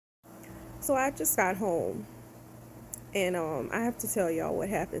So I just got home, and I have to tell y'all what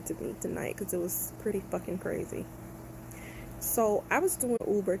happened to me tonight because it was pretty fucking crazy. So I was doing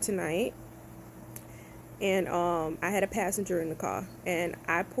Uber tonight, and I had a passenger in the car, and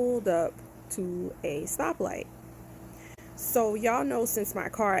I pulled up to a stoplight. So y'all know, since my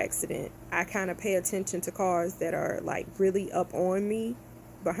car accident, I kind of pay attention to cars that are like really up on me,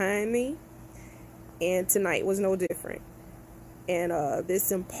 behind me, and tonight was no different. And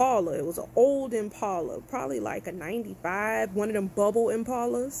this Impala, it was an old Impala, probably like a 95, one of them bubble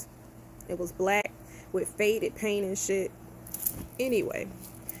Impalas. It was black with faded paint and shit. Anyway,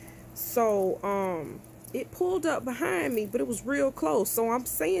 so it pulled up behind me, but it was real close. So I'm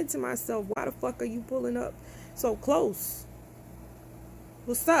saying to myself, why the fuck are you pulling up so close?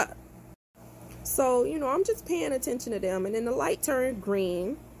 What's up? So, I'm just paying attention to them, and then the light turned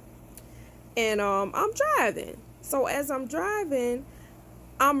green, and I'm driving. So as I'm driving,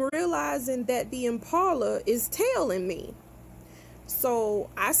 I'm realizing that the Impala is tailing me. So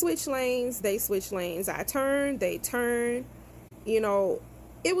I switch lanes, they switch lanes. I turn, they turn.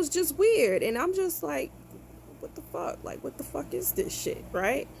 It was just weird. And I'm just like, what the fuck? Like, what the fuck is this shit,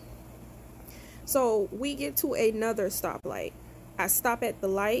 right? So we get to another stoplight. I stop at the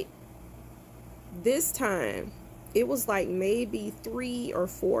light. This time, it was like maybe 3 or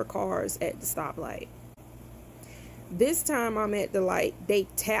 4 cars at the stoplight. This time I'm at the light, they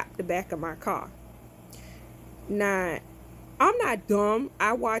tapped the back of my car. Now, I'm not dumb.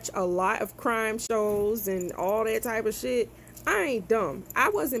 I watch a lot of crime shows and all that type of shit. I ain't dumb. I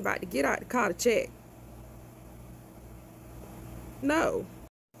wasn't about to get out the car to check. No.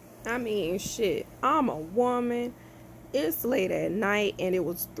 I mean, shit. I'm a woman. It's late at night, and it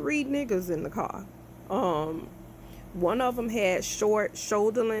was 3 niggas in the car. One of them had short,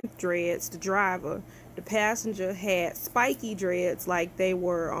 shoulder-length dreads, the driver. The passenger had spiky dreads, like they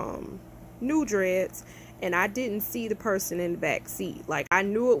were new dreads, and I didn't see the person in the back seat. Like, I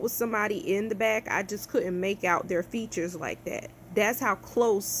knew it was somebody in the back. I just couldn't make out their features like that. That's how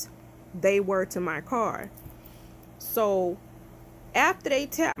close they were to my car. So after they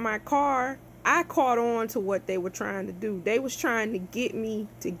tapped my car, I caught on to what they were trying to do. They was trying to get me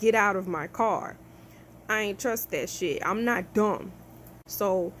to get out of my car. I ain't trust that shit. I'm not dumb.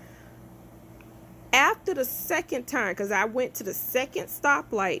 So after the second time, because I went to the second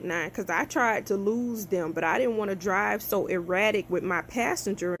stoplight now, because I tried to lose them, but I didn't want to drive so erratic with my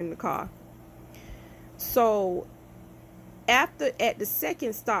passenger in the car. So at the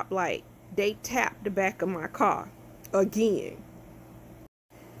second stoplight, they tapped the back of my car again.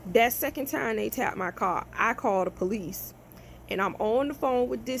 That second time they tapped my car, I called the police. And I'm on the phone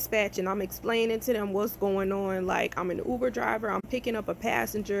with dispatch, and I'm explaining to them what's going on. Like, I'm an Uber driver. I'm picking up a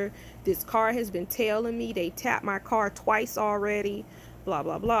passenger. This car has been tailing me. They tapped my car twice already. Blah,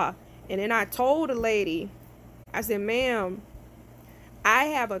 blah, blah. And then I told the lady, I said, ma'am, I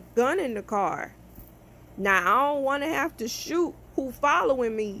have a gun in the car. Now, I don't want to have to shoot who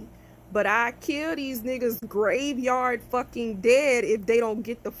following me, but I kill these niggas graveyard fucking dead if they don't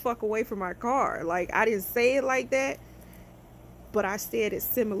get the fuck away from my car. Like, I didn't say it like that, but I said it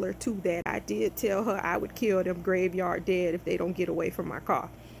similar to that. I did tell her I would kill them graveyard dead if they don't get away from my car.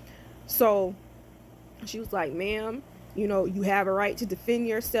 So she was like, ma'am, you have a right to defend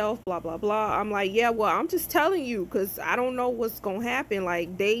yourself, blah, blah, blah. I'm like, yeah, well, I'm just telling you, because I don't know what's going to happen.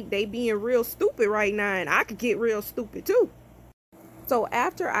 Like, they being real stupid right now, and I could get real stupid too. So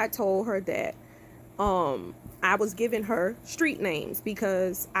after I told her that, I was giving her street names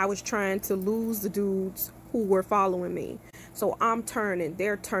because I was trying to lose the dudes who were following me. So I'm turning,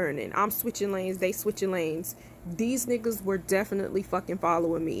 they're turning, I'm switching lanes, they switching lanes. These niggas were definitely fucking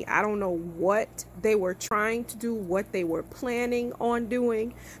following me. I don't know what they were trying to do, what they were planning on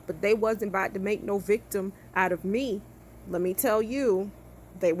doing, but they wasn't about to make no victim out of me. Let me tell you,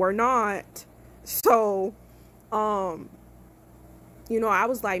 they were not. So, I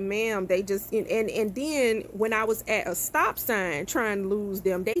was like, ma'am, they just, and then when I was at a stop sign trying to lose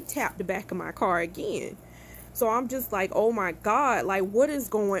them, they tapped the back of my car again. So I'm just like, oh my God, like, what is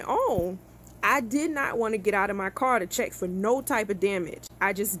going on? I did not want to get out of my car to check for no type of damage.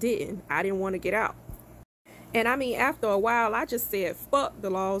 I just didn't. I didn't want to get out. And I mean, after a while, I just said, fuck the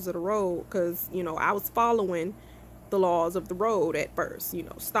laws of the road. Because, I was following the laws of the road at first,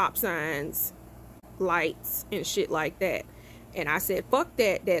 stop signs, lights, and shit like that. And I said, fuck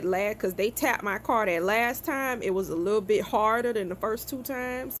that last, because they tapped my car that last time. It was a little bit harder than the first 2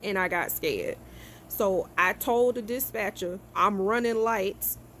 times, and I got scared. So I told the dispatcher, I'm running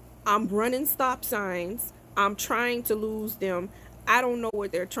lights, I'm running stop signs, I'm trying to lose them. I don't know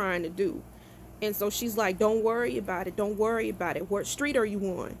what they're trying to do. And so she's like, don't worry about it. Don't worry about it. What street are you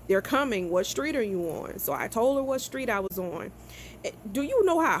on? They're coming. What street are you on? So I told her what street I was on. Do you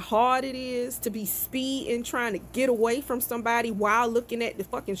know how hard it is to be speeding, trying to get away from somebody while looking at the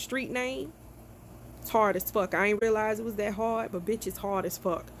fucking street name? It's hard as fuck. I ain't realize it was that hard, but bitch, it's hard as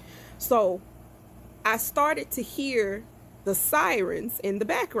fuck. So I started to hear the sirens in the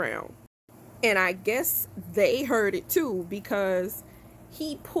background. And I guess they heard it too, because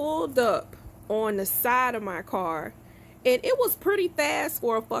he pulled up on the side of my car, and it was pretty fast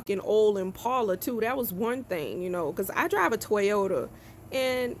for a fucking old Impala too. That was one thing, you know, because I drive a Toyota,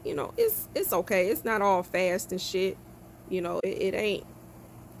 and you know, it's okay. It's not all fast and shit, you know. It ain't.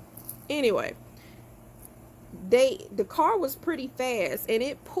 Anyway, the car was pretty fast, and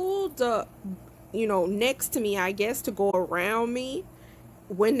it pulled up, you know, next to me, I guess, to go around me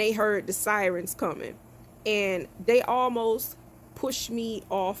when they heard the sirens coming, and they almost pushed me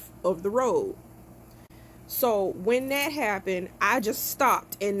off of the road. So when that happened, I just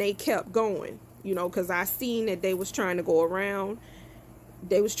stopped, and they kept going, you know, because I seen that they was trying to go around.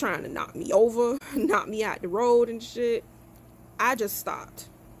 They was trying to knock me over, knock me out the road and shit. I just stopped,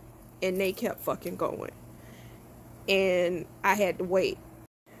 and they kept fucking going, and I had to wait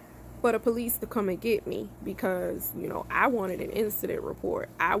for the police to come and get me, because, you know, I wanted an incident report.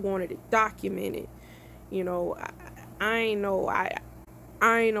 I wanted it documented. You know, I ain't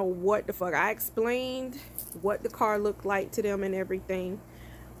know what the fuck. I explained what the car looked like to them and everything.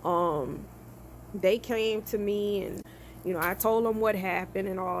 They came to me, and, you know, I told them what happened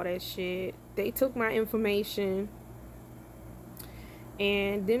and all that shit. They took my information,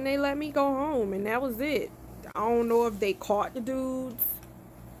 and then they let me go home, and that was it. I don't know if they caught the dudes.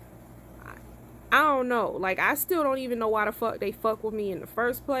 I don't know. Like, I still don't even know why the fuck they fuck with me in the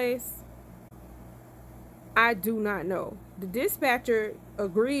first place. I do not know. The dispatcher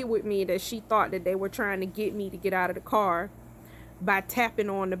agreed with me that she thought that they were trying to get me to get out of the car by tapping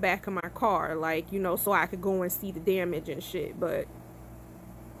on the back of my car, like, you know, so I could go and see the damage and shit. But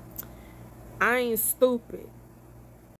I ain't stupid.